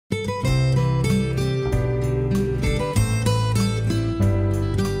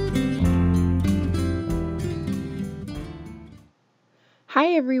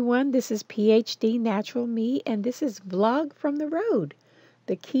Hi everyone, this is PhD Natural Me, and this is Vlog from the Road,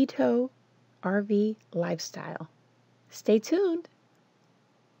 the Keto RV lifestyle. Stay tuned.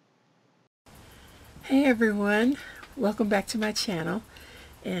 Hey everyone, welcome back to my channel,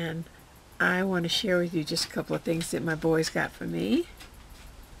 and I want to share with you just a couple of things that my boys got for me.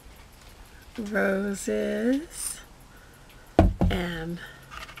 Roses and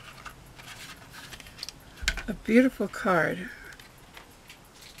a beautiful card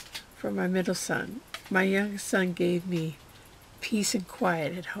for my middle son. My youngest son gave me peace and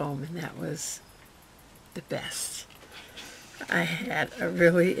quiet at home, and that was the best. I had a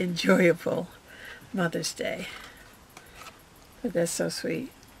really enjoyable Mother's Day. But that's so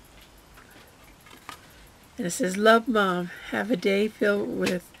sweet. And it says, "Love, Mom. Have a day filled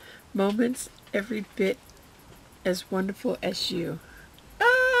with moments every bit as wonderful as you."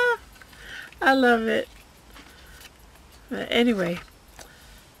 Ah! I love it. Anyway,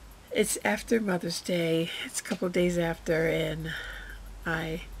 it's after Mother's Day. It's a couple of days after, and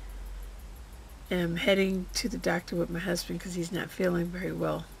I am heading to the doctor with my husband because he's not feeling very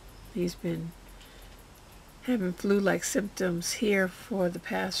well. He's been having flu-like symptoms here for the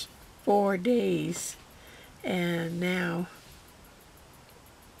past 4 days, and now,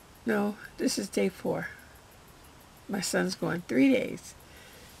 no, this is day 4. My son's going 3 days.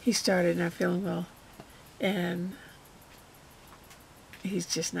 He started not feeling well, and he's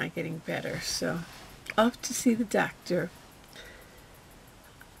just not getting better, so off to see the doctor.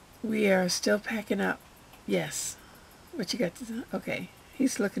 We are still packing up. Yes. What you got to do? Okay.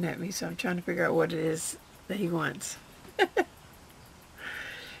 He's looking at me, so I'm trying to figure out what it is that he wants.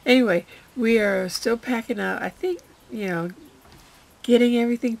 Anyway, we are still packing up. I think, getting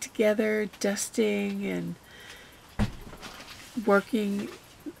everything together, dusting, and working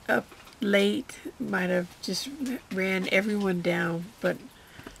up late might have just ran everyone down, but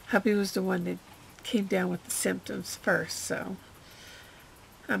hubby was the one that came down with the symptoms first, so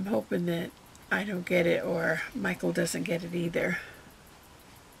I'm hoping that I don't get it or Michael doesn't get it either.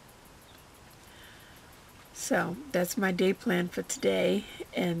 So that's my day plan for today,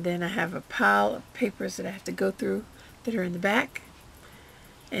 and then I have a pile of papers that I have to go through that are in the back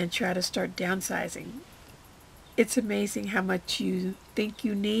and try to start downsizing. It's amazing how much you think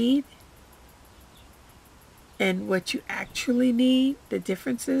you need and what you actually need, the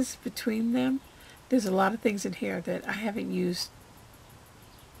differences between them. There's a lot of things in here that I haven't used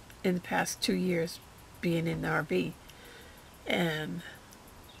in the past 2 years being in the RV, and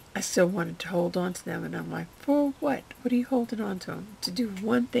I still wanted to hold on to them, and I'm like, for what? What are you holding on to them? To do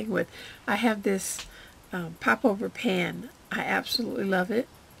one thing with. I have this pop-over pan. I absolutely love it,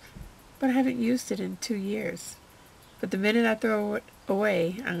 but I haven't used it in 2 years. But the minute I throw it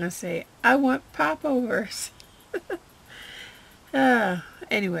away, I'm going to say, I want popovers.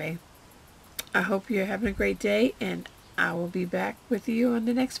 Anyway, I hope you're having a great day, and I will be back with you on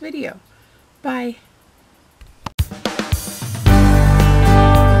the next video. Bye.